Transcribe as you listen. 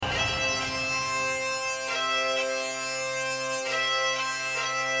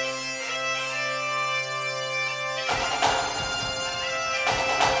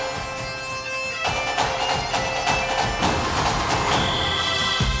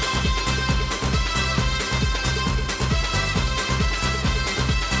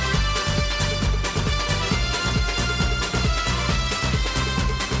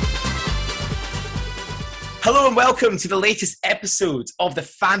Hello and welcome to the latest episode of the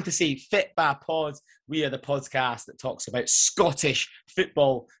Fantasy Fitba Pod. We are the podcast that talks about Scottish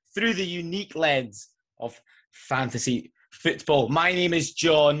football through the unique lens of fantasy football. My name is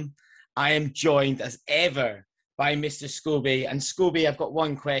John. I am joined as ever by Mr. Scobie. And Scobie, I've got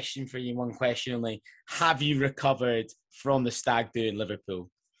one question for you, one question only. Have you recovered from the stag do in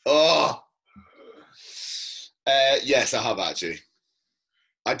Liverpool? Yes, I have actually.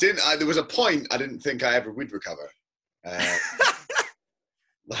 There was a point I didn't think I ever would recover.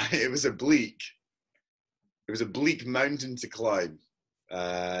 It was a bleak mountain to climb.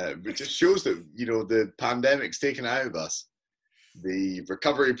 It just shows that, the pandemic's taken out of us. The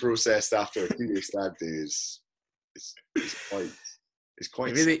recovery process after a 2-day stag do is quite.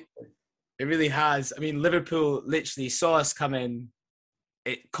 It really has. I mean, Liverpool literally saw us come in.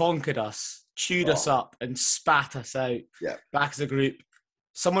 It conquered us, chewed us up, and spat us out back as a group.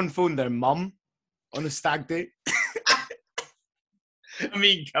 Someone phoned their mum on the stag do. I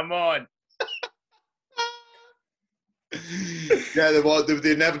mean, come on. Yeah,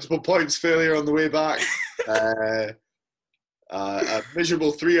 the inevitable points failure on the way back. A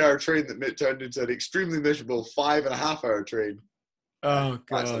miserable 3-hour train that turned into an extremely miserable 5.5-hour train. Oh,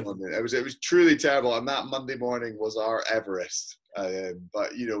 God. It was truly terrible, and that Monday morning was our Everest.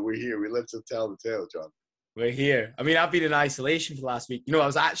 But, we're here. We live to tell the tale, John. We're here. I mean, I've been in isolation for the last week. I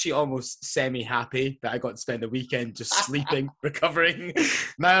was actually almost semi-happy that I got to spend the weekend just sleeping, recovering.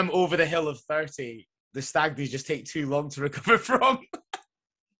 Now I'm over the hill of 30. The stag do's just take too long to recover from.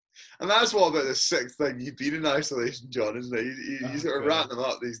 And that's what about the sixth thing. You've been in isolation, John, isn't it? You sort of ratting them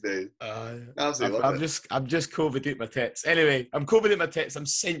up these days. I'm just COVID out my tits. Anyway, I'm COVID out my tits. I'm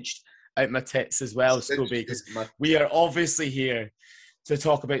cinched out my tits as well, Scobie, because we are obviously here to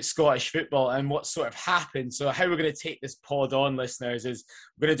talk about Scottish football and what sort of happened. So how we're going to take this pod on, listeners, is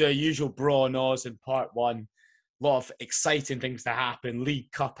we're going to do a usual braw and Oz in part one. A lot of exciting things to happen.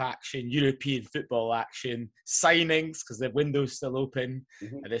 League Cup action, European football action, signings, because the window's still open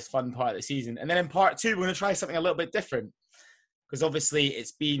at this fun part of the season. And then in part two, we're going to try something a little bit different, because obviously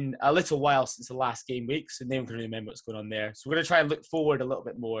it's been a little while since the last game week, so no one can remember what's going on there. So we're going to try and look forward a little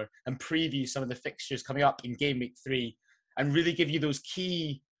bit more and preview some of the fixtures coming up in game week 3 and really give you those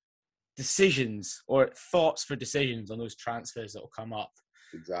key decisions or thoughts for decisions on those transfers that will come up.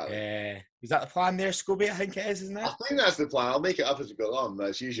 Exactly. Is that the plan there, Scobie? I think it is, isn't it? I think that's the plan. I'll make it up as we go along,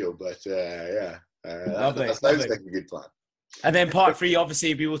 as usual. But Lovely. That sounds like a good plan. And then part 3,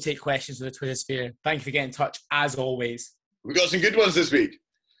 obviously, we will take questions on the Twitter sphere. Thank you for getting in touch, as always. We've got some good ones this week.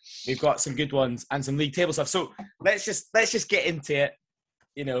 We've got some good ones and some league table stuff. So let's just get into it.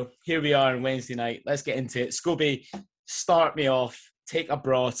 Here we are on Wednesday night. Let's get into it. Scobie, start me off. Take a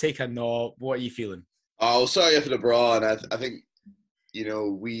bra, take a gnaw. What are you feeling? I'll start you for the bra, and I think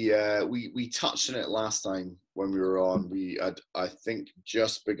we touched on it last time when we were on. We had, I think,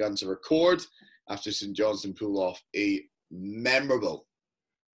 just begun to record after St Johnstone pulled off a memorable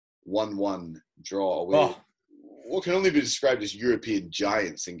 1-1 draw away. What can only be described as European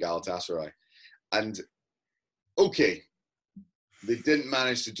giants in Galatasaray. And okay, they didn't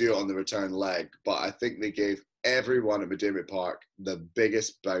manage to do it on the return leg, but I think they gave everyone at McDiarmid Park the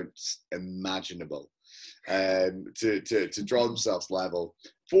biggest bounce imaginable to draw themselves level.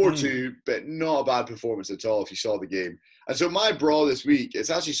 4-2, but not a bad performance at all if you saw the game. And so my brawl this week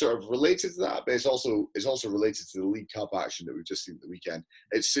is actually sort of related to that, but it's also related to the League Cup action that we've just seen at the weekend.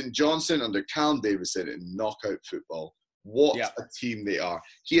 It's St Johnstone under Callum Davidson in knockout football. What a team they are.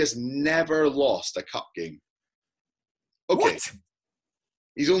 He has never lost a cup game. Okay. What?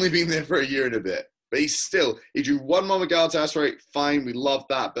 He's only been there for a year and a bit. But he drew 1-1 with Galatasaray, fine, we love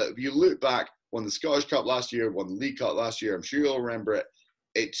that. But if you look back, won the Scottish Cup last year, won the League Cup last year, I'm sure you'll remember it.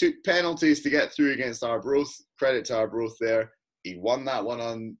 It took penalties to get through against Arbroath. Credit to Arbroath there. He won that one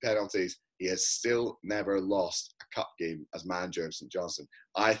on penalties. He has still never lost a cup game as manager of St Johnstone.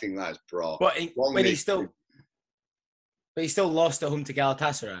 I think that is bra. But he still lost at home to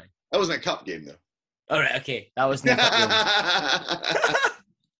Galatasaray. That wasn't a cup game, though. All right, okay. That was never a game.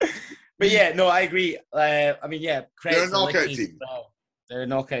 But yeah, no, I agree. They're a knockout team. They're a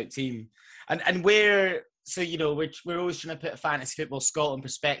knockout team. And we're always trying to put a fantasy football Scotland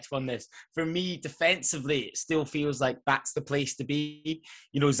perspective on this. For me, defensively, it still feels like that's the place to be.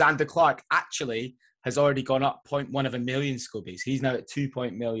 Zander Clark actually has already gone up 0.1 of a million Scobies. He's now at 2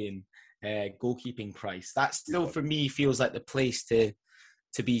 million goalkeeping price. That still, for me, feels like the place to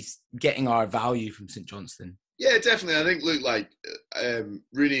be getting our value from St Johnstone. Yeah, definitely. I think,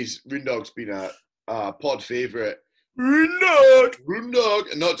 Roondog's been a pod favourite. Roondog!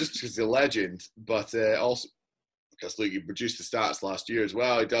 And not just because he's a legend, but also because look, he produced the stats last year as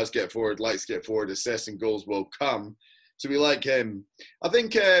well. He does get forward, likes to get forward, assists and goals will come. So we like him. I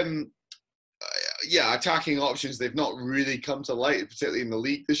think, attacking options, they've not really come to light, particularly in the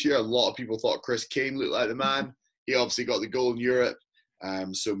league this year. A lot of people thought Chris Kane looked like the man. He obviously got the goal in Europe.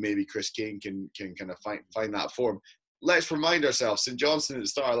 So maybe Chris Kane can kind of find that form. Let's remind ourselves, St Johnstone at the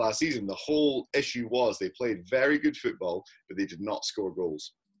start of last season, the whole issue was they played very good football, but they did not score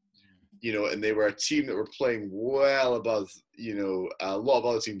goals. And they were a team that were playing well above, a lot of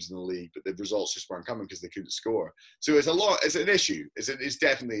other teams in the league, but the results just weren't coming because they couldn't score. So it's an issue. It's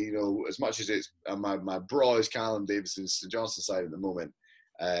definitely, as much as it's my bra is Callum Davidson's St Johnstone side at the moment.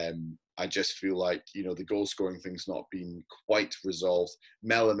 I just feel like, the goal scoring thing's not been quite resolved.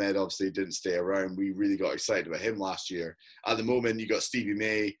 Melamed obviously didn't stay around. We really got excited about him last year. At the moment, you got Stevie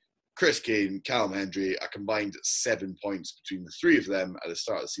May, Chris Kane, Callum Hendry, a combined 7 points between the three of them at the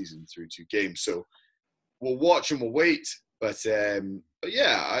start of the season through 2 games. So we'll watch and we'll wait. But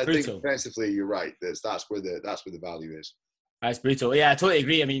yeah, I think defensively, you're right. That's where the value is. That's brutal. Yeah, I totally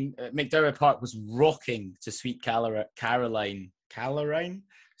agree. I mean, McDermott Park was rocking to Sweet Caroline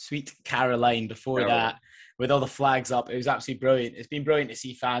before that, with all the flags up. It was absolutely brilliant. It's been brilliant to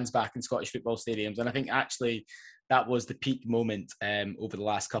see fans back in Scottish football stadiums. And I think actually that was the peak moment over the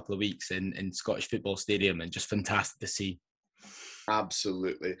last couple of weeks in Scottish football stadium, and just fantastic to see.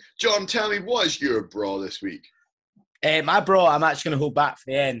 Absolutely. John, tell me, what is your bra this week? My bra, I'm actually going to hold back for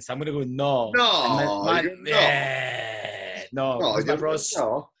the end. So I'm going to go no.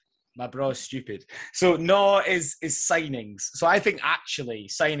 My bra is stupid. So no is signings. So I think actually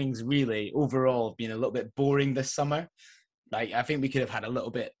signings really overall have been a little bit boring this summer. Like, I think we could have had a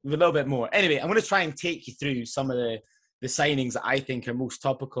little bit more. Anyway, I'm going to try and take you through some of the signings that I think are most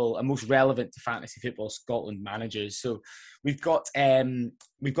topical and most relevant to Fantasy Football Scotland managers. So we've got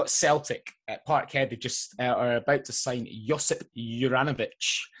Celtic at Parkhead. They just are about to sign Josip Juranovic.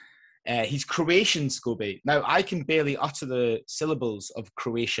 He's Croatian, Scobie. Now, I can barely utter the syllables of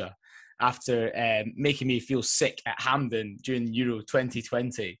Croatia after making me feel sick at Hampden during Euro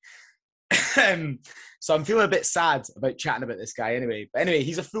 2020. So I'm feeling a bit sad about chatting about this guy anyway. But anyway,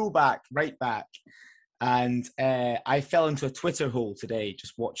 he's a fullback, right back. And I fell into a Twitter hole today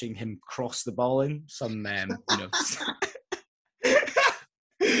just watching him cross the ball in. Some,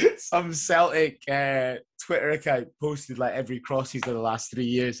 some Celtic Twitter account posted like every cross he's done the last 3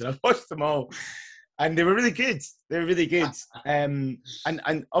 years, and I've watched them all, and they were really good. And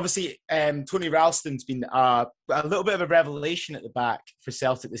obviously Tony Ralston's been a little bit of a revelation at the back for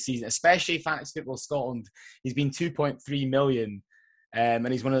Celtic this season, especially Fantasy Football Scotland. He's been 2.3 million, and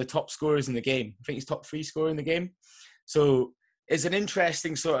he's one of the top scorers in the game. I think he's top 3 scorer in the game. So it's an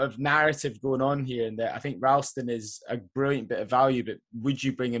interesting sort of narrative going on here, and that I think Ralston is a brilliant bit of value, but would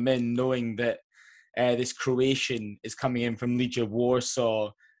you bring him in knowing that this Croatian is coming in from Legia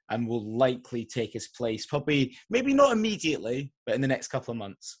Warsaw and will likely take his place? Probably, maybe not immediately, but in the next couple of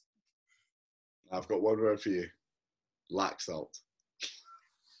months. I've got one word for you. Laxalt.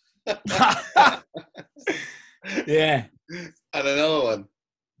 Yeah. And another one,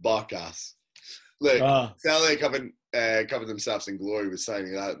 Barkas. Look, Celtic haven't covered themselves in glory with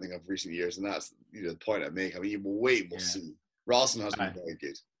signing that thing of recent years, and that's the point I make. I mean, we'll wait, we'll see. Ralston has been very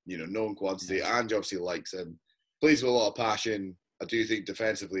good, known quantity. Yeah. Ange obviously likes him, plays with a lot of passion. I do think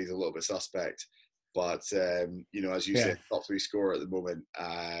defensively he's a little bit suspect, but as you said, top 3 scorer at the moment.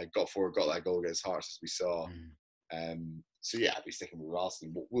 Got that goal against Hearts as we saw. So yeah, I'd be sticking with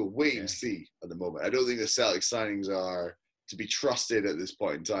Ralston. We'll wait and see at the moment. I don't think the Celtic signings are to be trusted at this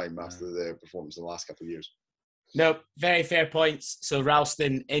point in time after their performance in the last couple of years. No, very fair points. So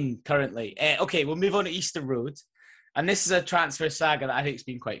Ralston in currently. Okay, we'll move on to Easter Road. And this is a transfer saga that I think has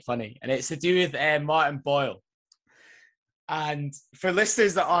been quite funny. And it's to do with Martin Boyle. And for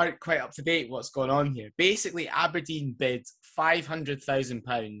listeners that aren't quite up to date what's going on here, basically Aberdeen bid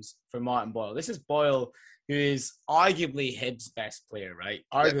 £500,000 for Martin Boyle. This is Boyle, who is arguably Hibs' best player, right?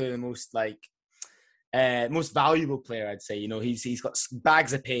 Arguably the most valuable player, I'd say. He's got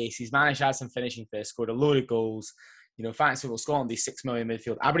bags of pace. He's managed to have some finishing for, scored a load of goals. Fantasy Football Scotland, he's 6 million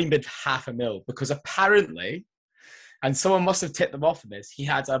midfield. Aberdeen bid $500,000 because apparently, and someone must have tipped them off on this, he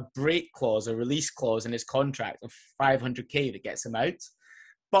had a break clause, a release clause in his contract of $500,000 that gets him out.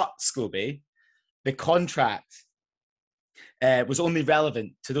 But, Scobie, the contract was only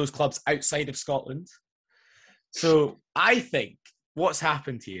relevant to those clubs outside of Scotland. So I think what's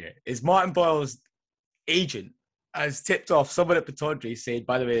happened here is Martin Boyle's agent has tipped off someone at Pittodrie saying,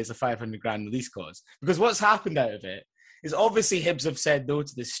 by the way, there's a $500,000 release clause. Because what's happened out of it is obviously Hibs have said no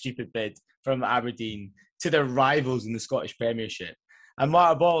to this stupid bid from Aberdeen to their rivals in the Scottish Premiership. And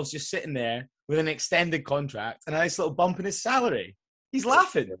Martin Boyle's just sitting there with an extended contract and a nice little bump in his salary. He's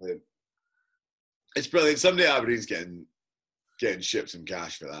laughing. It's brilliant. Someday Aberdeen's getting shipped some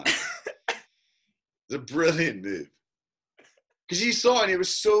cash for that. It's a brilliant move. Because you saw it and it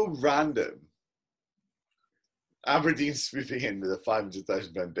was so random. Aberdeen swooping in with a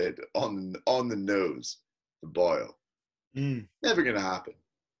 £500,000 bid on the nose for Boyle. Never going to happen.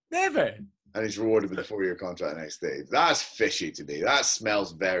 Never. And he's rewarded with a 4-year contract next day. That's fishy to me. That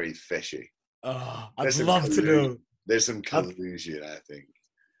smells very fishy. Oh, I'd love to know. There's some collusion, I think.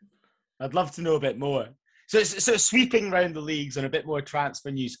 I'd love to know a bit more. So sweeping around the leagues on a bit more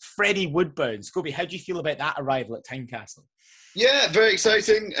transfer news. Freddie Woodburn. Scobie, how do you feel about that arrival at Tynecastle? Yeah, very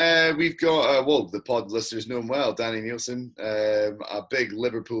exciting. We've got, the pod listeners know him well, Danny Nielsen, a big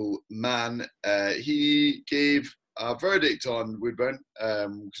Liverpool man. He gave a verdict on Woodburn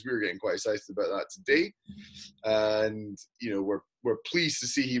because we were getting quite excited about that today. And, we're pleased to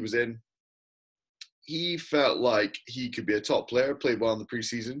see he was in. He felt like he could be a top player, played well in the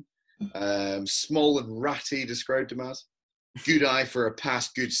pre-season. Small and ratty, described him as. Good eye for a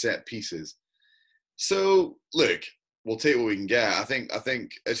pass, good set pieces. So, look, we'll take what we can get. I think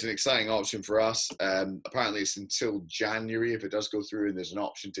it's an exciting option for us. Apparently, it's until January if it does go through, and there's an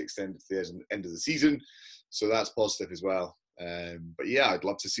option to extend it to the end of the season. So that's positive as well. But yeah, I'd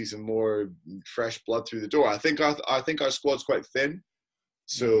love to see some more fresh blood through the door. I think our squad's quite thin,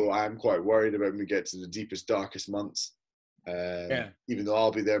 so I'm quite worried about when we get to the deepest, darkest months. Even though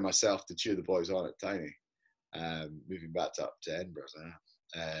I'll be there myself to cheer the boys on at Tiny, moving back up to Edinburgh.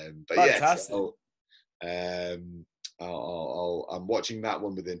 But fantastic. Yes, I'm watching that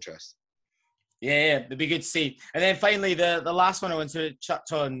one with interest. Yeah, it'd be good to see. And then finally, the last one I wanted to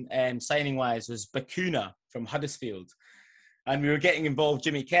touch on signing-wise was Bacuna from Huddersfield. And we were getting involved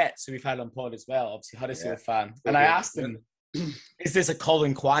Jimmy Ketts, who we've had on pod as well, obviously Huddersfield fan. And I asked him, is this a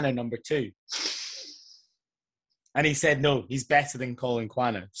Colin Quana number 2? And he said, no, he's better than Colin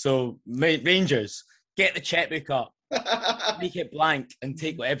Quana. So, Rangers, get the checkbook up, make it blank, and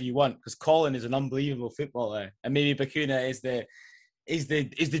take whatever you want, because Colin is an unbelievable footballer. And maybe Bacuna is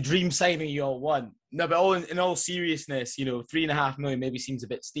the dream signing you all want. No, but in all seriousness, $3.5 million maybe seems a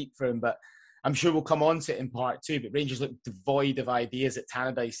bit steep for him, but I'm sure we'll come on to it in part 2. But Rangers look devoid of ideas at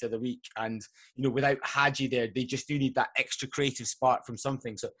Tannadice the other week, and without Hadji there, they just do need that extra creative spark from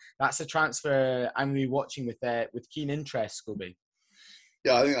something. So that's a transfer I'm going to be watching with keen interest, Scobie.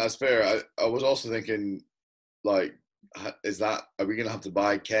 Yeah, I think that's fair. I was also thinking, are we going to have to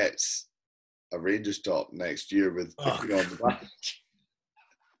buy Ketts a Rangers top next year with on the back?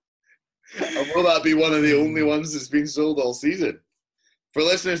 Or will that be one of the only ones that's been sold all season? For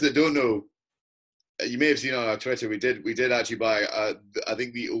listeners that don't know, you may have seen on our Twitter, we did actually buy, I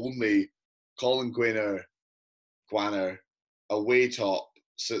think the only Colin Quana away top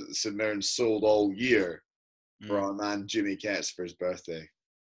St Mirren sold all year for our man Jimmy Ketts for his birthday.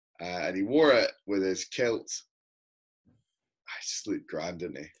 And he wore it with his kilt. I just looked grand,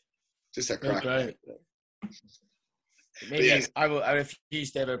 didn't he? Just a crack. Right. Maybe yes. I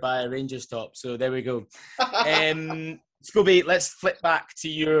refuse to ever buy a Rangers top, so there we go. Scobie, let's flip back to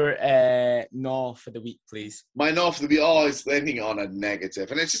your gnaw for the week, please. My gnaw for the week, is ending on a negative,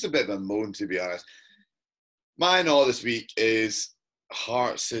 and it's just a bit of a moan, to be honest. My gnaw this week is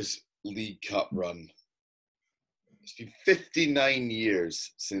Hearts' League Cup run. It's been 59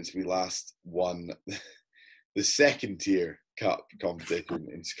 years since we last won the second-tier cup competition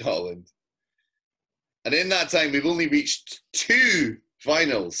in Scotland. And in that time, we've only reached 2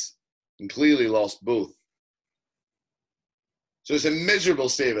 finals and clearly lost both. So it's a miserable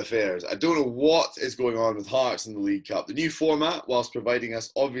state of affairs. I don't know what is going on with Hearts in the League Cup. The new format, whilst providing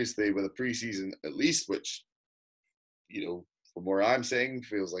us, obviously, with a pre-season at least, which, from where I'm saying,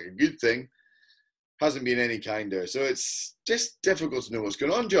 feels like a good thing, hasn't been any kinder. So it's just difficult to know what's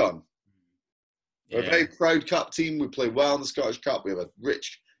going on, John. Yeah. We're a very proud Cup team. We play well in the Scottish Cup. We have a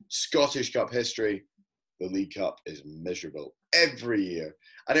rich Scottish Cup history. The League Cup is miserable every year.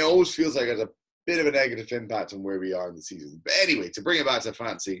 And it always feels like it has a bit of a negative impact on where we are in the season. But anyway, to bring it back to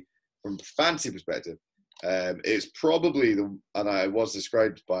fancy, from a fancy perspective, it's probably and I was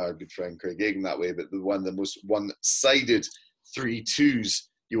described by our good friend Craig Egan that way, but the most one-sided 3-2s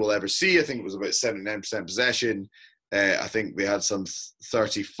you will ever see. I think it was about 79% possession. I think they had some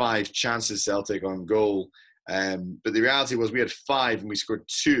 35 chances, Celtic, on goal. But the reality was we had 5 and we scored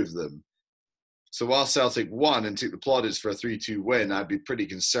 2 of them. So while Celtic won and took the plaudits for a 3-2 win, I'd be pretty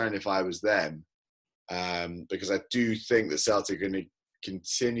concerned if I was them. Because I do think that Celtic are going to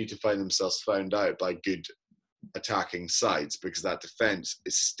continue to find themselves found out by good attacking sides, because that defence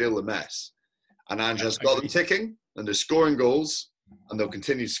is still a mess. And Ange's got them ticking and they're scoring goals. and they'll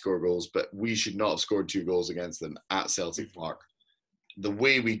continue to score goals, but we should not have scored 2 goals against them at Celtic Park the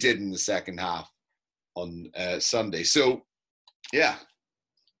way we did in the second half on Sunday. So, yeah,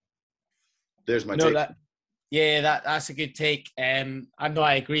 there's my take. That's a good take. I know,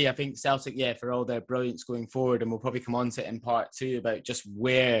 I agree. I think Celtic, for all their brilliance going forward, and we'll probably come on to it in part 2 about just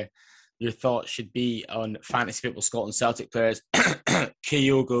where your thoughts should be on Fantasy Football Scotland Celtic players.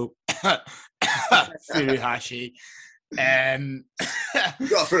 Kyogo, Furuhashi. You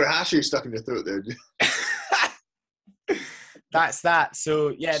got Furuhashi stuck in your throat there. That's that. So,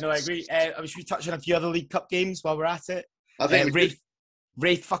 I agree. Should we touch on a few other League Cup games while we're at it? I think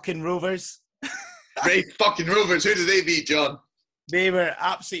Wraith fucking Rovers. Wraith fucking Rovers. Who did they beat, John? They were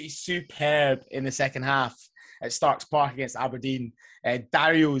absolutely superb in the second half at Starks Park against Aberdeen.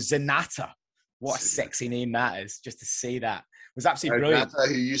 Dario Zanata. What a sexy name that is, just to say that. It was absolutely brilliant. Zanata,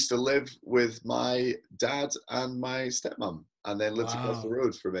 who used to live with my dad and my stepmom, and then lived across the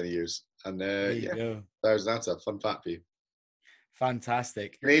road for many years. And Dario Zanata, fun fact for you.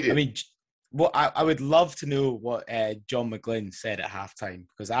 Fantastic. Canadian. I mean, I would love to know what John McGlynn said at halftime,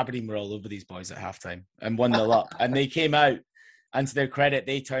 because Aberdeen were all over these boys at halftime and 1-0 up. And they came out, and to their credit,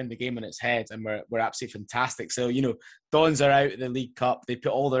 they turned the game on its head and were absolutely fantastic. So, Dons are out of the League Cup. They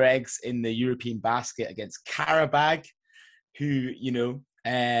put all their eggs in the European basket against Karabag, who,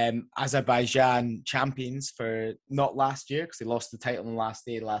 Azerbaijan champions for not last year, because they lost the title on the last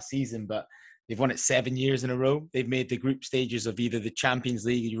day of last season, but they've won it 7 years in a row. They've made the group stages of either the Champions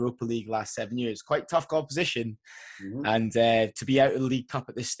League or Europa League last 7 years. Quite tough competition. Mm-hmm. And to be out of the League Cup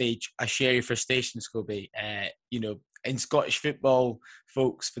at this stage, I share your frustration, Scobie. In Scottish football,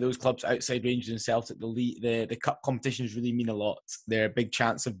 folks, for those clubs outside Rangers and Celtic, the cup competitions really mean a lot. They're a big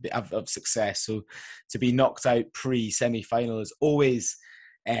chance of success. So to be knocked out pre-semi-final is always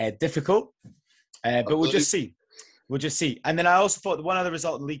difficult. But we'll just see. And then I also thought the one other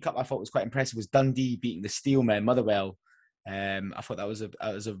result in the League Cup I thought was quite impressive was Dundee beating the Steelmen, Motherwell. I thought that was a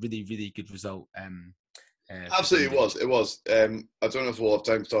really, really good result. Absolutely, it was. I don't know if we'll have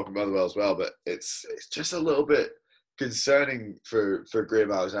time to talk about Motherwell as well, but it's just a little bit concerning for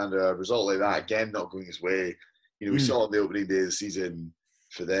Graham Alexander. A result like that, again, not going his way. We saw on the opening day of the season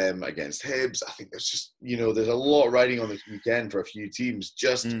for them against Hibs. I think there's just, there's a lot riding on this weekend for a few teams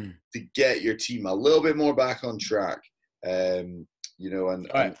just to get your team a little bit more back on track. And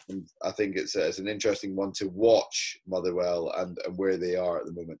I think it's an interesting one to watch, Motherwell, and where they are at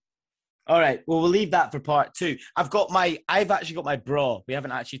the moment. All right. Well, we'll leave that for part 2. I've actually got my bra. We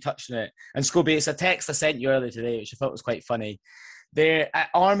haven't actually touched on it. And Scobie, it's a text I sent you earlier today, which I thought was quite funny. They're at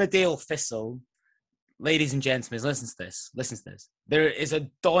Armadale Thistle. Ladies and gentlemen, listen to this. There is a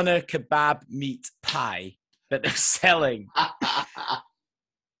doner kebab meat pie that they're selling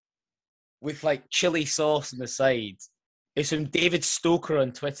with like chili sauce on the side. It's from David Stoker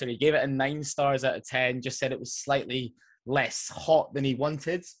on Twitter. He gave it a 9 stars out of 10, just said it was slightly less hot than he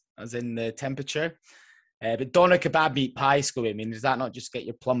wanted, as in the temperature. But doner kebab meat pie, Scobie, I mean, does that not just get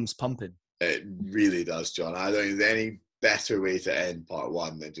your plums pumping? It really does, John. I don't think there's any better way to end part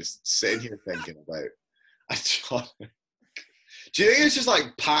 1 than just sitting here thinking about John. Do you think it's just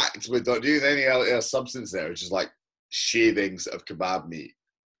like packed with, do you think any other substance there? It's just like shavings of kebab meat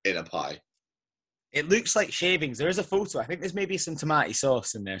in a pie. It looks like shavings. There is a photo. I think there's maybe some tomato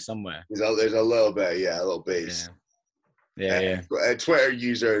sauce in there somewhere. There's a little bit, a little base. Yeah. Twitter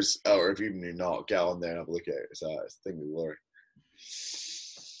users, or if even you're not, get on there and have a look at it. It's a thing with glory.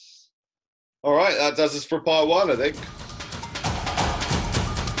 All right, that does us for part 1, I think.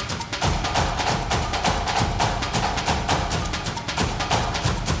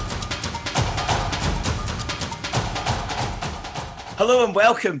 Hello and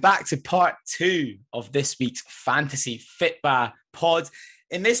welcome back to part 2 of this week's Fantasy Fitba pod.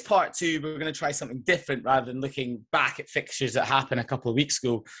 In this part 2, we're going to try something different rather than looking back at fixtures that happened a couple of weeks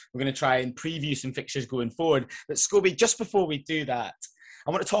ago. We're going to try and preview some fixtures going forward. But Scobie, just before we do that,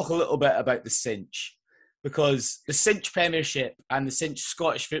 I want to talk a little bit about the Cinch, because the Cinch Premiership and the Cinch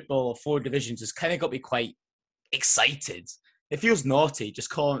Scottish football 4 divisions has kind of got me quite excited. It feels naughty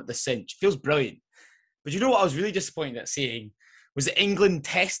just calling it the Cinch. It feels brilliant. But you know what I was really disappointed at seeing was the England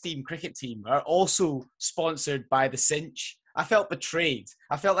Test team cricket team are also sponsored by the Cinch. I felt betrayed.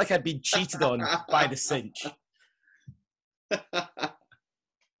 I felt like I'd been cheated on by the Cinch.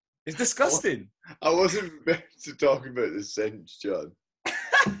 It's disgusting. I wasn't meant to talk about the Cinch, John.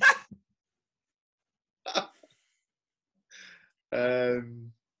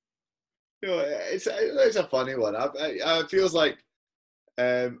 It's a funny one. It feels like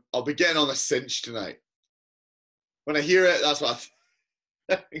I'll be getting on the Cinch tonight. When I hear it, that's what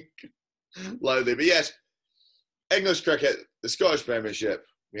I think loudly. But yes, English cricket, the Scottish Premiership,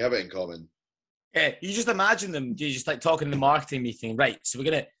 we have it in common. Yeah, you just imagine them. You just like talking in the marketing meeting, right? So we're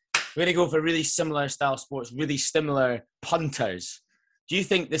gonna go for really similar style sports, really similar punters. Do you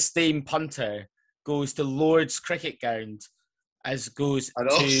think the same punter goes to Lord's Cricket Ground as goes to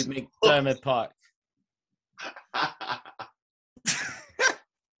McDermott Park?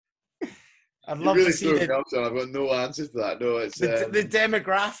 I'd love to see I've got no answer to that. No, it's the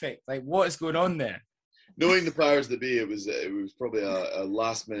demographic. Like, what is going on there? Knowing the powers that be, it was probably a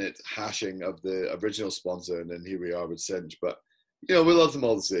last minute hashing of the original sponsor, and then here we are with Cinch. But we love them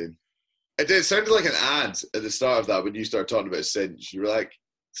all the same. It sounded like an ad at the start of that when you started talking about Cinch. You were like,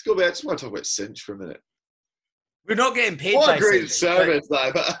 "Let's go back. I just want to talk about Cinch for a minute." We're not getting paid. What a great service,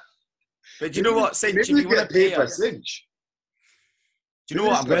 but do you know what, Cinch? If you want to pay us, Cinch. Do you know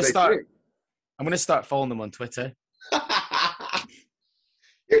what? I'm going to start following them on Twitter.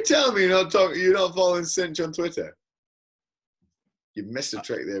 You're telling me you're not following Cinch on Twitter? You've missed a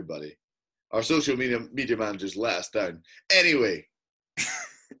trick there, buddy. Our social media managers let us down. Anyway,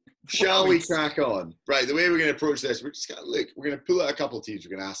 shall we crack on? Right, the way we're going to approach this, we're just going to look. We're going to pull out a couple of teams.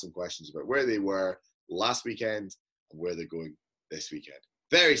 We're going to ask some questions about where they were last weekend and where they're going this weekend.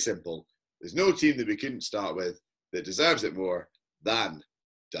 Very simple. There's no team that we couldn't start with that deserves it more than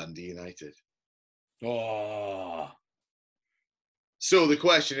Dundee United. Oh. So the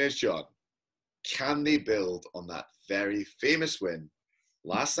question is, John, can they build on that very famous win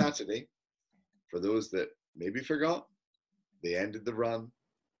last Saturday? For those that maybe forgot, they ended the run.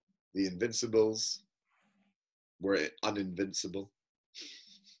 The Invincibles were uninvincible.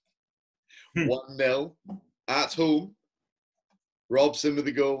 1-0 at home. Robson with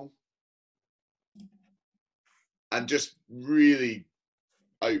the goal. And just really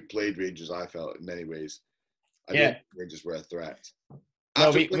outplayed Rangers, I felt, in many ways. I don't think Rangers were a threat.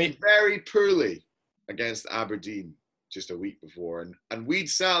 After playing very poorly against Aberdeen just a week before, and we'd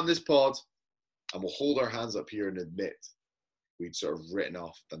sat on this pod and we'll hold our hands up here and admit we'd sort of written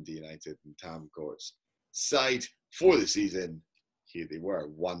off Dundee United and Tam Court's side for the season. Here they were,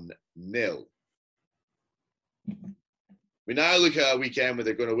 1-0. We now look at a weekend where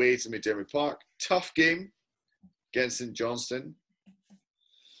they're going away to McDermott Park. Tough game against St Johnstone.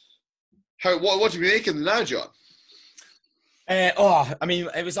 What do we make of them now, John? I mean,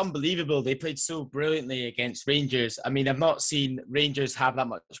 it was unbelievable. They played so brilliantly against Rangers. I mean, I've not seen Rangers have that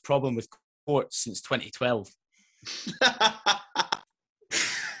much problem with Court since 2012.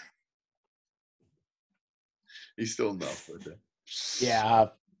 He's still enough with it. Yeah.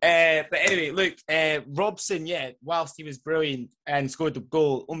 But anyway, look, Robson, whilst he was brilliant and scored the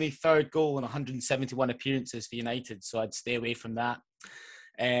goal, only third goal in 171 appearances for United, so I'd stay away from that.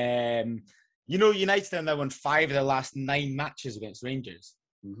 United have now won 5 of their last 9 matches against Rangers.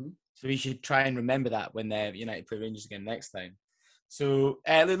 Mm-hmm. So we should try and remember that when United play Rangers again next time. So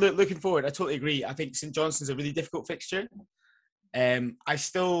looking forward, I totally agree. I think St Johnstone's a really difficult fixture. I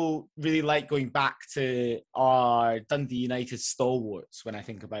still really like going back to our Dundee United stalwarts when I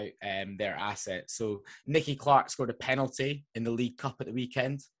think about their assets. So Nicky Clark scored a penalty in the League Cup at the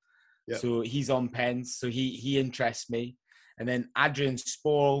weekend. Yep. So he's on pens. So he interests me. And then Adrian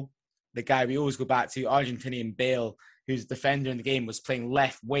Sporl, the guy we always go back to, Argentinian Bale, who's defender in the game, was playing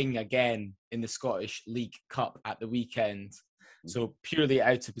left wing again in the Scottish League Cup at the weekend. So purely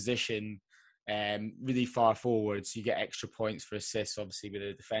out of position, really far forward. So you get extra points for assists, obviously, with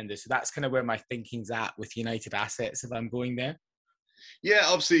a defender. So that's kind of where my thinking's at with United assets if I'm going there. Yeah,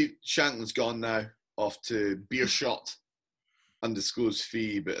 obviously, Shankland's gone now, off to Beershot, undisclosed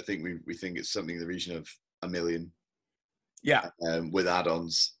fee, but I think we think it's something in the region of $1 million. Yeah. With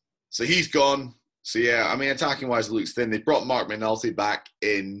add-ons. So he's gone. So yeah, I mean, attacking-wise, it looks thin. They brought Mark McNulty back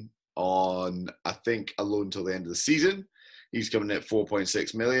in on, I think, a loan till the end of the season. He's coming in at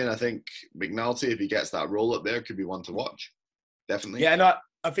 4.6 million. I think McNulty, if he gets that role up there, could be one to watch. Definitely. Yeah, no,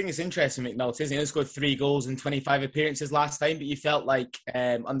 I think it's interesting, McNulty, isn't he? He scored 3 goals in 25 appearances last time, but you felt like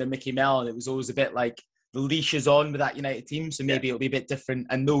under Mickey Mellon, it was always a bit like the leash is on with that United team, so maybe it'll be a bit different.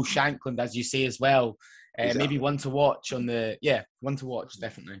 And no Shankland, as you say, as well. Exactly. Maybe one to watch one to watch,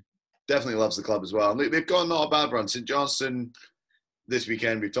 definitely. Definitely loves the club as well. They've got not a bad run. St Johnstone this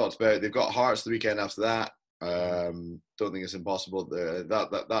weekend, we've talked about. They've got Hearts the weekend after that. Don't think it's impossible.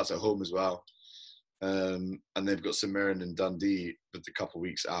 That's at home as well. And they've got St Mirren and Dundee with a couple of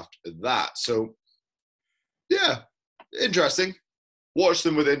weeks after that. So, yeah, interesting. Watch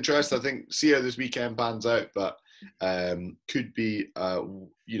them with interest. I think see how this weekend pans out, but could be,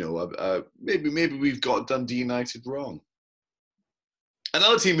 maybe we've got Dundee United wrong.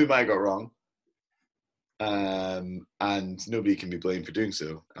 Another team we might have got wrong, and nobody can be blamed for doing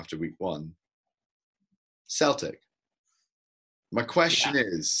so after week 1. Celtic. My question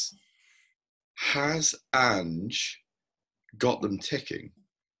is, has Ange got them ticking?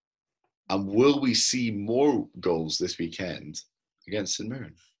 And will we see more goals this weekend against St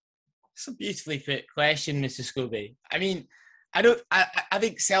Mirren? It's a beautifully put question, Mr. Scobie. I mean, I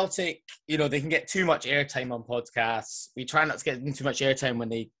think Celtic, you know, they can get too much airtime on podcasts. We try not to get them too much airtime when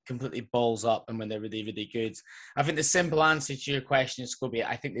they completely balls up and when they're really, really good. I think the simple answer to your question, Scobie,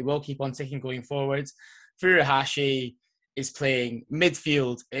 I think they will keep on ticking going forward. Furuhashi is playing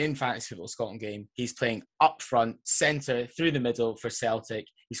midfield in Fantasy Football Scotland game. He's playing up front, centre, through the middle for Celtic.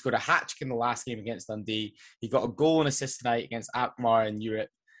 He scored a hat-trick in the last game against Dundee. He got a goal and assist tonight against Alkmaar in Europe.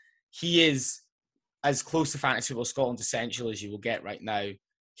 He is as close to Fantasy Football Scotland essential as you will get right now.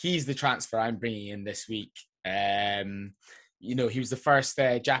 He's the transfer I'm bringing in this week. You know, he was the first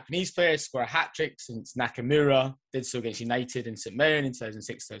Japanese player to score a hat-trick since Nakamura did so against United and St Mirren in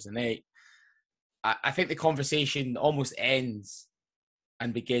 2006-2008. I think the conversation almost ends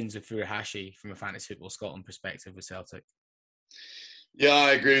and begins with Furuhashi from a Fantasy Football Scotland perspective with Celtic. Yeah,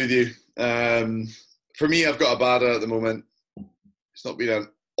 I agree with you. For me, I've got Abada at the moment. It's not been an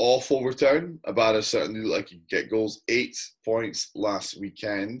awful return. Abada certainly looked like he could get goals. 8 points last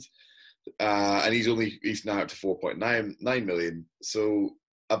weekend. And he's now up to 4.9 million. So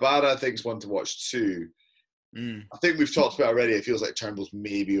Abada, I think, is one to watch too. I think we've talked about already. It feels like Turnbull's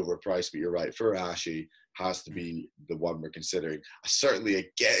maybe overpriced, but you're right. Furuhashi has to be the one we're considering.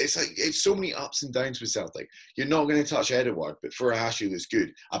 It's so many ups and downs with Celtic. You're not going to touch Edouard, but Furuhashi looks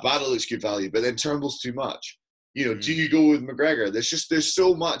good. Abada looks good value, but then Turnbull's too much. You know, do you go with McGregor? There's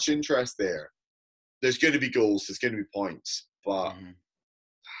so much interest there. There's going to be goals. There's going to be points, but where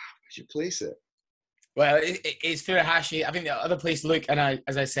should you place it? Well, it's Furuhashi. I think the other place to look, and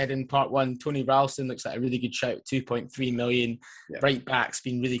as I said in part one, Tony Ralston looks like a really good shout, 2.3 million. Yeah. Right back's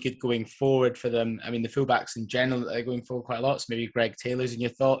been really good going forward for them. I mean, the fullbacks in general are going forward quite a lot, so maybe Greg Taylor's in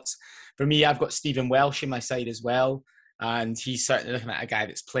your thoughts. For me, I've got Stephen Welsh in my side as well, and he's certainly looking at a guy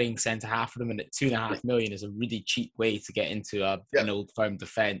that's playing centre-half for them, and at 2.5 million is a really cheap way to get into an old firm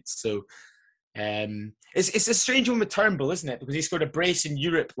defence. So it's a strange one with Turnbull, isn't it? Because he scored a brace in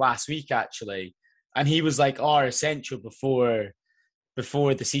Europe last week, actually. And he was like our essential before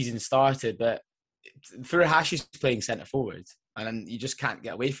the season started. But Furuhashi's playing centre forward, and you just can't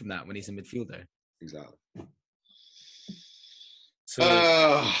get away from that when he's a midfielder. Exactly.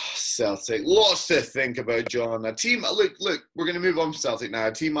 So Celtic, lots to think about, John. A team. Look, we're going to move on from Celtic now.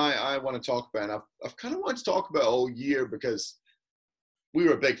 A team I want to talk about, and I've kind of wanted to talk about all year because we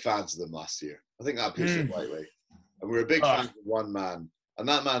were big fans of them last year. I think that puts it lightly, and we were big fans of one man. And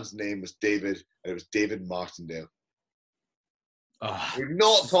that man's name was David, and it was David Martindale. We've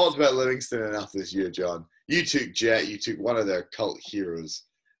not talked about Livingston enough this year, John. You took Jet, you took one of their cult heroes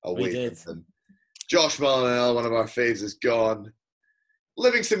away from them. Josh Mullinell, one of our faves, is gone.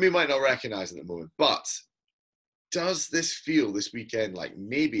 Livingston we might not recognise at the moment, but does this feel this weekend like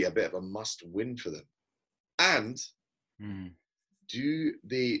maybe a bit of a must-win for them? And do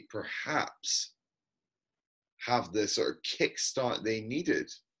they perhaps have the sort of kickstart they needed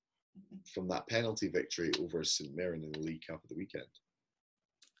from that penalty victory over St Mirren in the League Cup at the weekend?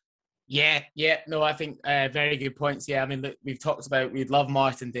 Yeah. No, I think very good points. Yeah, I mean, look, we've talked about we'd love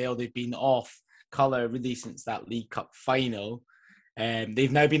Martindale. They've been off colour really since that League Cup final.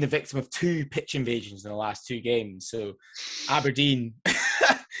 They've now been the victim of 2 pitch invasions in the last 2 games. So Aberdeen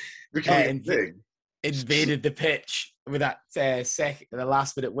invaded the pitch with that the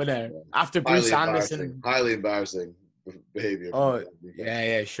last minute winner after Bruce Anderson. Highly embarrassing behaviour. Oh,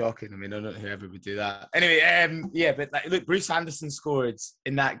 yeah, shocking. I mean, I don't know whoever would do that. Anyway, but look, Bruce Anderson scored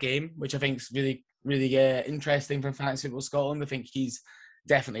in that game, which I think is really, really interesting for Fantasy Football Scotland. I think he's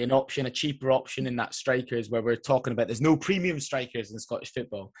definitely an option, a cheaper option in that strikers where we're talking about. There's no premium strikers in Scottish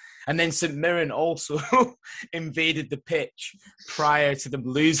football. And then St Mirren also invaded the pitch prior to them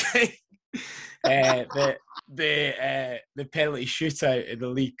losing the penalty shootout in the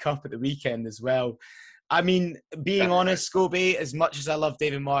League Cup at the weekend as well. I mean, being honest, Scobie, as much as I love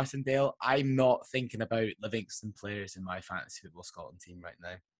David Martindale, I'm not thinking about Livingston players in my Fantasy Football Scotland team right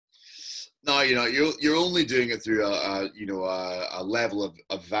now. No, you're only doing it through a level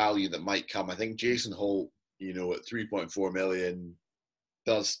of value that might come. I think Jason Holt, at 3.4 million,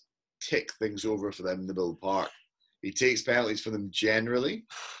 does tick things over for them in the middle of the park. He takes penalties for them generally.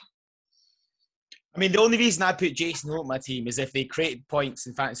 I mean, the only reason I put Jason Holt on my team is if they created points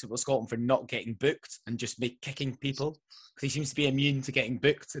in Fantasy Football Scotland for not getting booked and just kicking people, because he seems to be immune to getting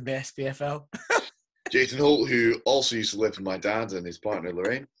booked in the SPFL. Jason Holt, who also used to live with my dad and his partner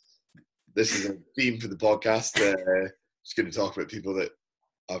Lorraine. This is a theme for the podcast. Just going to talk about people that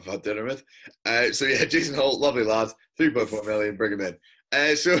I've had dinner with. So yeah, Jason Holt, lovely lad, 3.4 million, bring him in.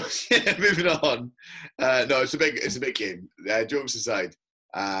 So yeah, moving on. No, it's a big game. Jokes aside,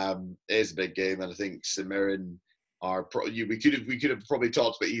 it is a big game, and I think St Mirren are. We could have probably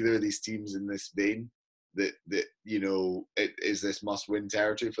talked about either of these teams in this vein. That it is this must-win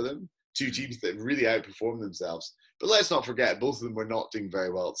territory for them. Two teams that really outperform themselves. But let's not forget, both of them were not doing very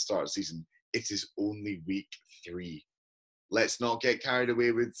well at the start of the season. It is only week 3. Let's not get carried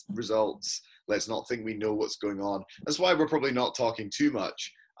away with results. Let's not think we know what's going on. That's why we're probably not talking too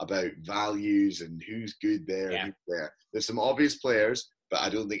much about values and who's good there and who's there. There's some obvious players, but I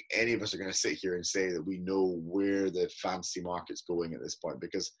don't think any of us are going to sit here and say that we know where the fantasy market's going at this point,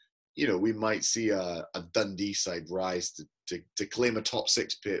 because we might see a Dundee side rise to claim a top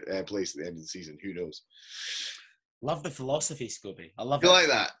 6 place at the end of the season. Who knows? Love the philosophy, Scobie. I love it. You like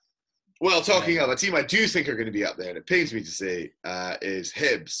that? Well, talking of a team I do think are going to be up there, and it pains me to say, is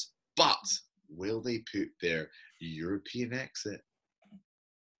Hibs. But will they put their European exit,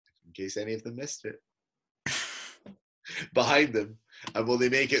 in case any of them missed it, behind them? And will they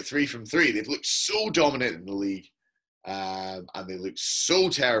make it 3 from 3? They've looked so dominant in the league. And they looked so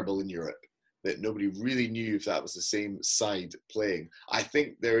terrible in Europe that nobody really knew if that was the same side playing. I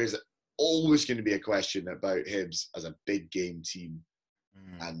think there is always going to be a question about Hibs as a big game team,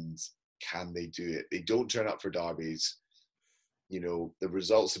 and can they do it? They don't turn up for derbies. The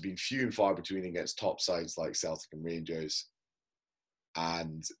results have been few and far between against top sides like Celtic and Rangers,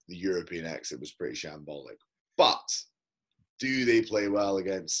 and the European exit was pretty shambolic. But do they play well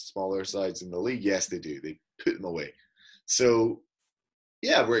against smaller sides in the league? Yes, they do. They put them away. So,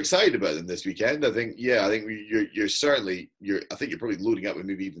 yeah, we're excited about them this weekend. I think you're probably loading up with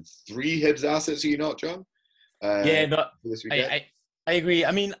maybe even 3 Hibs assets. Are you not, John? This weekend? I agree.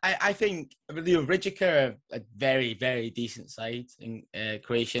 I mean, I think Rijeka are a very, very decent side in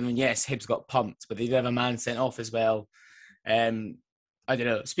Croatia. And yes, Hibs got pumped, but they did have a man sent off as well. I don't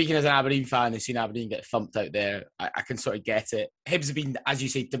know. Speaking as an Aberdeen fan who's seen Aberdeen get thumped out there, I can sort of get it. Hibs have been, as you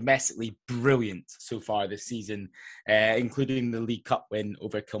say, domestically brilliant so far this season, including the League Cup win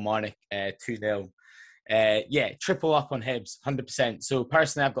over Kilmarnock, 2-0. Triple up on Hibs, 100%. So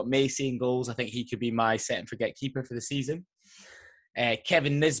personally, I've got Macy in goals. I think he could be my set and forget keeper for the season.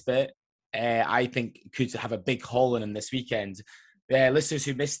 Kevin Nisbet, I think, could have a big haul in him this weekend. Listeners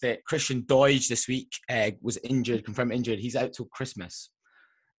who missed it, Christian Doige this week was injured, confirmed injured. He's out till Christmas,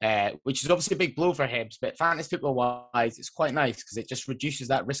 which is obviously a big blow for Hibs. But fantasy football-wise, it's quite nice because it just reduces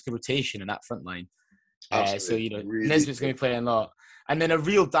that risk of rotation in that front line. Really Nisbet's going to be playing a lot. And then a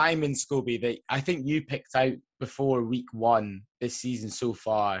real diamond, Scobie, that I think you picked out before week 1 this season so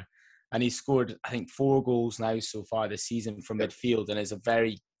far. And he's scored, I think, 4 goals now so far this season from midfield, and is a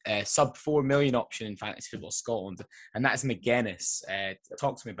very sub 4 million option in fantasy football Scotland, and that's McGuinness.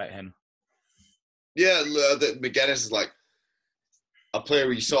 Talk to me about him. Yeah, McGuinness is like a player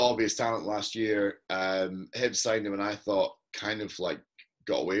where you saw obvious talent last year. Hibs signed him, and I thought kind of like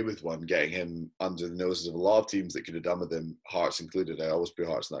got away with one, getting him under the noses of a lot of teams that could have done with him, Hearts included. I always put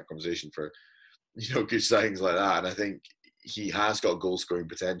Hearts in that conversation for good signings like that, and I think he has got goal scoring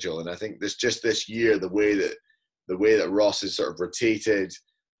potential. And I think this year, the way that Ross has sort of rotated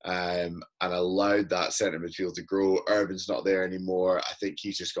and allowed that centre midfield to grow. Irvin's not there anymore. I think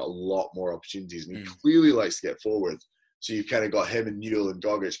he's just got a lot more opportunities, and he clearly likes to get forward. So you've kind of got him and Newell and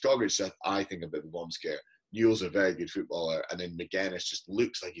Gogic. Gogic, I think, a bit of a bomb scare. Newell's a very good footballer, and then McGuinness just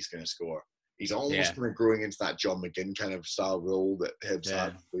looks like he's going to score. He's almost kind of growing into that John McGinn kind of style role that Hibs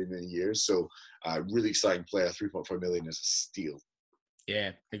had for many years. So, really exciting player. 3.4 million is a steal.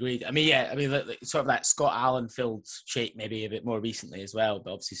 Yeah, agreed. Sort of that Scott Allen filled shape maybe a bit more recently as well,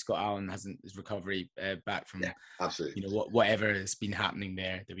 but obviously Scott Allen hasn't his recovery back from absolutely whatever has been happening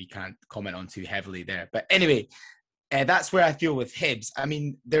there that we can't comment on too heavily there. But anyway, that's where I feel with Hibs. I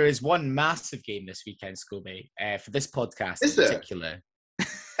mean, there is one massive game this weekend, Scobie, for this podcast in particular.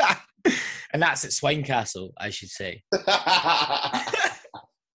 And that's at Swinecastle, I should say.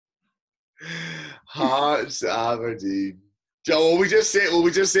 Hearts Aberdeen. Joe, will we just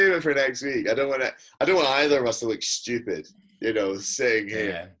save it for next week? I don't want either of us to look stupid, saying here.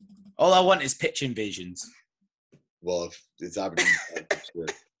 Yeah. All I want is pitch invasions. Well, if it's Aberdeen, sure.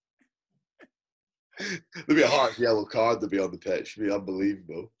 There'll be a Hearts yellow card to be on the pitch. It'll be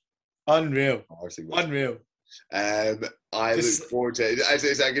unbelievable. Unreal. I look forward to it.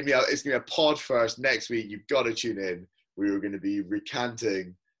 It's going to be a pod first next week. You've got to tune in. We are going to be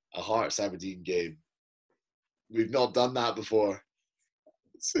recanting a Hearts Aberdeen game. We've not done that before,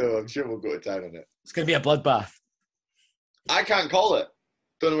 so I'm sure we'll go to town on it. It's going to be a bloodbath. I can't call it.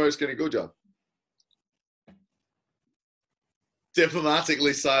 Don't know where it's going to go, John.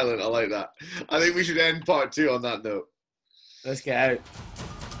 Diplomatically silent. I like that. I think we should end part 2 on that note. Let's get out.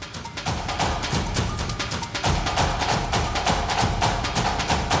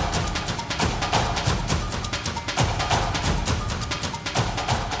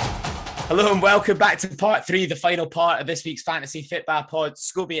 Hello and welcome back to part 3, the final part of this week's Fantasy Fitbar pod.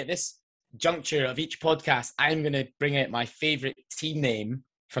 Scobie, at this juncture of each podcast, I'm going to bring out my favourite team name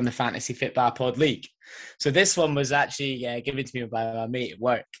from the Fantasy Fitbar pod league. So this one was actually given to me by my mate at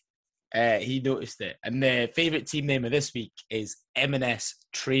work. He noticed it. And the favourite team name of this week is M&S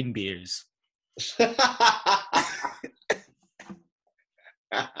Train Beers. Do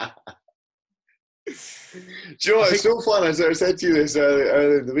you know what? It's so fun. As I said to you this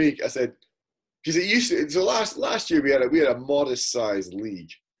earlier in the week, I said, because it used to. So last year we had a modest sized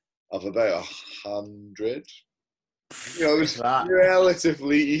league of about 100. You know, it was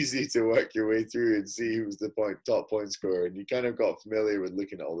relatively easy to work your way through and see who was the top point scorer, and you kind of got familiar with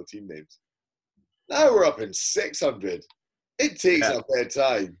looking at all the team names. Now we're up in 600. It takes a bit of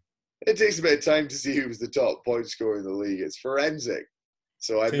time. It takes a bit of time to see who was the top point scorer in the league. It's forensic.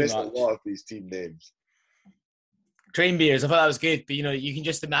 So I missed a lot of these team names. Train beers, I thought that was good, but you can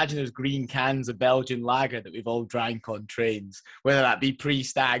just imagine those green cans of Belgian lager that we've all drank on trains, whether that be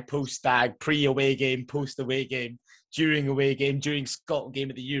pre-stag, post-stag, pre-away game, post-away game, during away game, during Scotland game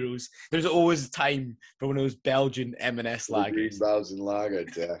at the Euros. There's always time for one of those Belgian M&S lagers. Green Belgian lager,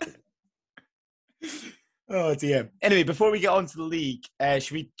 definitely. Oh dear. Anyway, before we get on to the league,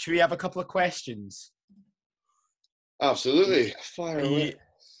 should we have a couple of questions? Absolutely. Fire away.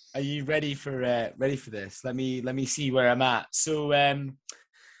 Are you ready for this? Let me see where I'm at. So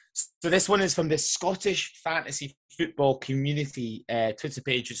this one is from the Scottish Fantasy Football Community Twitter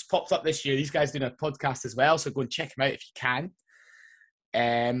page. It's popped up this year. These guys doing a podcast as well, so go and check them out if you can.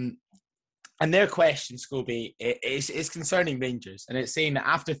 And their question, Scobie, is concerning Rangers, and it's saying that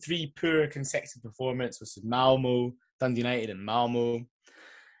after 3 poor consecutive performances with Malmo, Dundee United, and Malmo.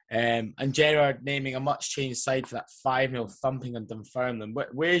 And Gerrard naming a much-changed side for that 5-0 thumping on Dunfermline.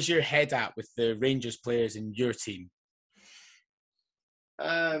 Where's your head at with the Rangers players in your team?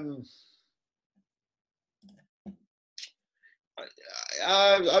 I'm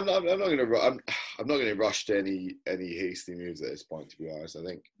not going to rush to any hasty moves at this point. To be honest, I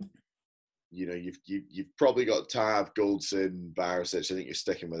think you've probably got Tav, Goldson, Barisic. I think you're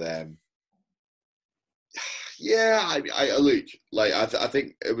sticking with them. Yeah, I look like I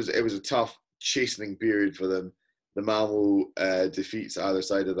think it was a tough chastening period for them. The Malmo defeats either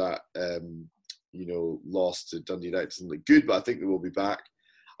side of that, loss to Dundee United doesn't look good, but I think they will be back.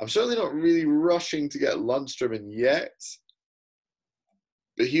 I'm certainly not really rushing to get Lundstrom in yet,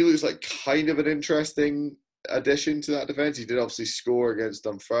 but he looks like kind of an interesting addition to that defence. He did obviously score against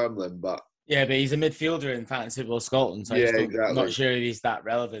Dunfermline, but he's a midfielder in Fantasy Football Scotland, so I'm not sure if he's that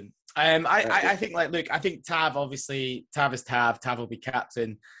relevant. I think I think Tav is Tav. Tav will be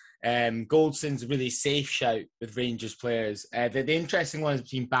captain. Goldson's a really safe shout with Rangers players. The interesting one is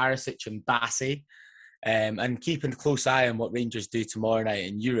between Barisic and Bassey, and keeping a close eye on what Rangers do tomorrow night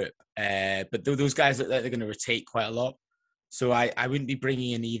in Europe. But those guys look like they're going to rotate quite a lot. So I wouldn't be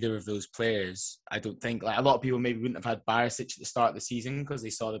bringing in either of those players. I don't think. Like a lot of people maybe wouldn't have had Barisic at the start of the season because they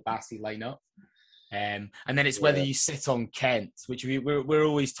saw the Bassey lineup. And then it's whether you sit on Kent, which we're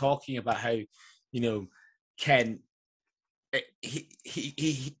always talking about how, Kent,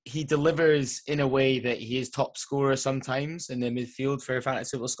 he delivers in a way that he is top scorer sometimes in the midfield for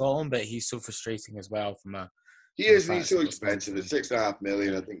Fantasy Football Scotland, but he's so frustrating as well he's so expensive. It's $6.5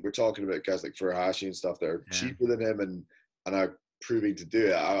 million. I think we're talking about guys like Furuhashi and stuff that are cheaper than him and are proving to do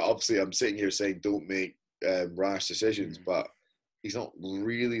it. Obviously, I'm sitting here saying don't make rash decisions, but he's not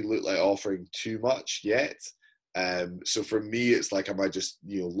really looked like offering too much yet. So for me, it's like, am I just,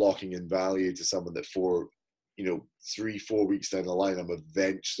 locking in value to someone that for, 3-4 weeks down the line, I'm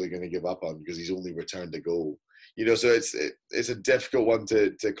eventually going to give up on because he's only returned a goal. So it's a difficult one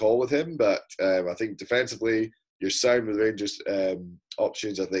to call with him, but I think defensively, you're sound with Rangers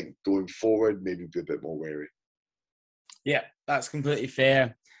options. I think going forward, maybe be a bit more wary. Yeah, that's completely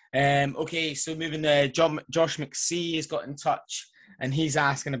fair. Okay, so moving to Josh McSee has got in touch and he's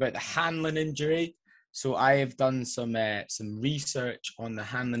asking about the Hanlon injury. So I have done some research on the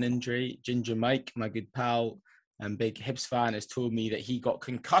Hanlon injury. Ginger Mike, my good pal and big Hibs fan, has told me that he got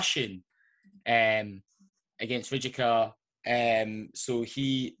concussion against Rijeka. So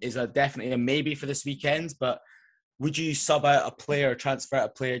he is definitely a maybe for this weekend, but would you sub out a player or transfer out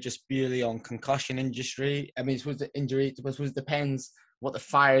a player just purely on concussion injury? I mean, suppose the injury, I suppose it depends what the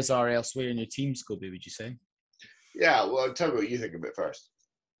fires are elsewhere in your team, Scobie, would you say? Yeah, well, tell me what you think of it first.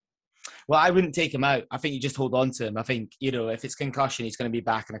 Well, I wouldn't take him out. I think you just hold on to him. I think, if it's concussion, he's going to be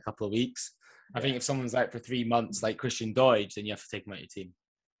back in a couple of weeks. I think if someone's out for 3 months, like Christian Doidge, then you have to take him out of your team.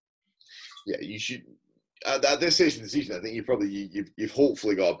 Yeah, you should. At this stage of the season, I think you've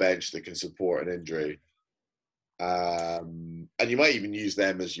hopefully got a bench that can support an injury, and you might even use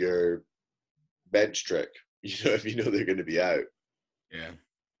them as your bench trick. If you know they're going to be out. Yeah.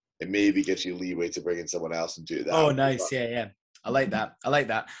 It maybe gives you leeway to bring in someone else and do that. Oh, nice. Yeah. I like that.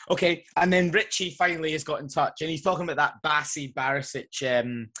 Okay, and then Richie finally has got in touch, and he's talking about that Bassi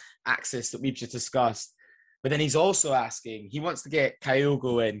Barisic axis that we've just discussed. But then he's also asking, he wants to get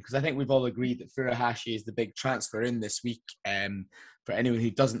Kyogo in, because I think we've all agreed that Furuhashi is the big transfer in this week for anyone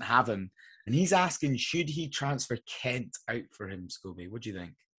who doesn't have him. And he's asking, should he transfer Kent out for him, Scobie? What do you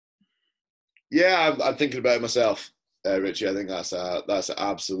think? Yeah, I'm thinking about it myself, Richie. I think that's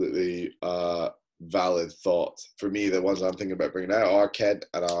absolutely valid thought. For me, the ones I'm thinking about bringing out are Kent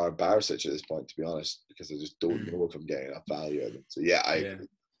and are Barisic at this point, to be honest, because I just don't know if I'm getting enough value out of them. So yeah, I agree.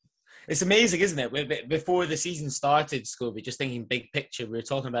 It's amazing, isn't it? Before the season started, Scobie, just thinking big picture, we were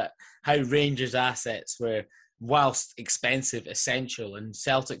talking about how Rangers assets were, whilst expensive, essential, and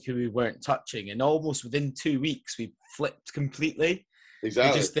Celtic, who we weren't touching. And almost within 2 weeks, we flipped completely.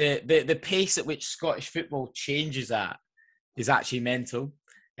 Exactly. Just the pace at which Scottish football changes at is actually mental.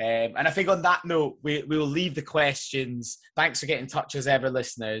 And I think on that note, we will leave the questions. Thanks for getting in touch as ever,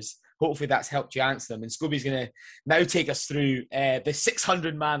 listeners. Hopefully that's helped you answer them. And Scobie's going to now take us through the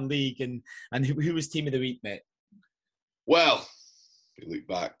 600-man league and who was team of the week, mate? Well, we look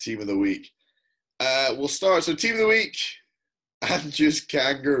back. Team of the week. We'll start. So team of the week, and just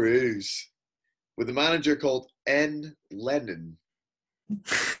Kangaroos, with a manager called N. Lennon.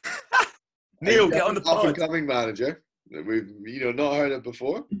 Neil, get on the pod. Up-and-coming manager. We've not heard of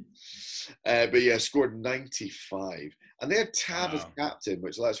before. But yeah, scored 95. And they had Tav as captain,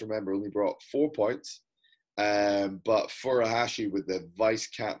 which, let's remember, only brought 4 points. But Furuhashi, with the vice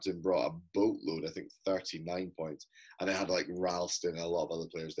captain, brought a boatload, I think 39 points. And they had like Ralston and a lot of other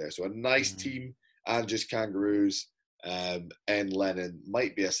players there. So a nice team, and just Kangaroos. N. Lennon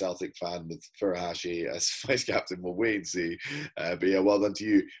might be a Celtic fan with Furuhashi as vice captain. We'll wait and see. But yeah, well done to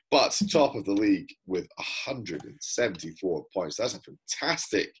you. But top of the league with 174 points. That's a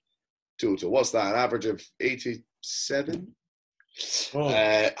fantastic total. What's that? An average of 87?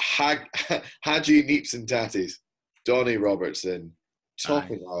 Haji Neeps and Tatties. Donny Robertson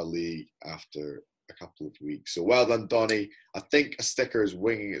topping our league after a couple of weeks. So well done, Donny. I think a sticker is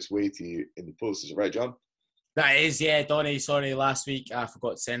winging its way to you in the post. Is it right, John? That is, yeah, Donny. Sorry, last week I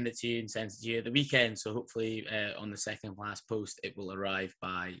forgot to send it to you and sent it to you at the weekend. So hopefully on the second last post, it will arrive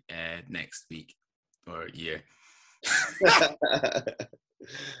by next week or year.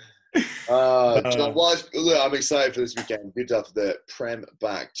 John, look, I'm excited for this weekend. Good to have the Prem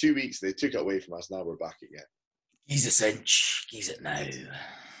back. 2 weeks, they took it away from us. Now we're back again. He's a cinch. He's it now.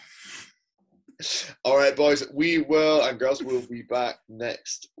 All right, boys, we will, and girls, will be back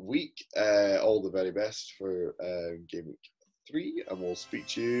next week. All the very best for game week 3, and we'll speak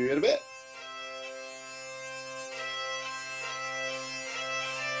to you in a bit.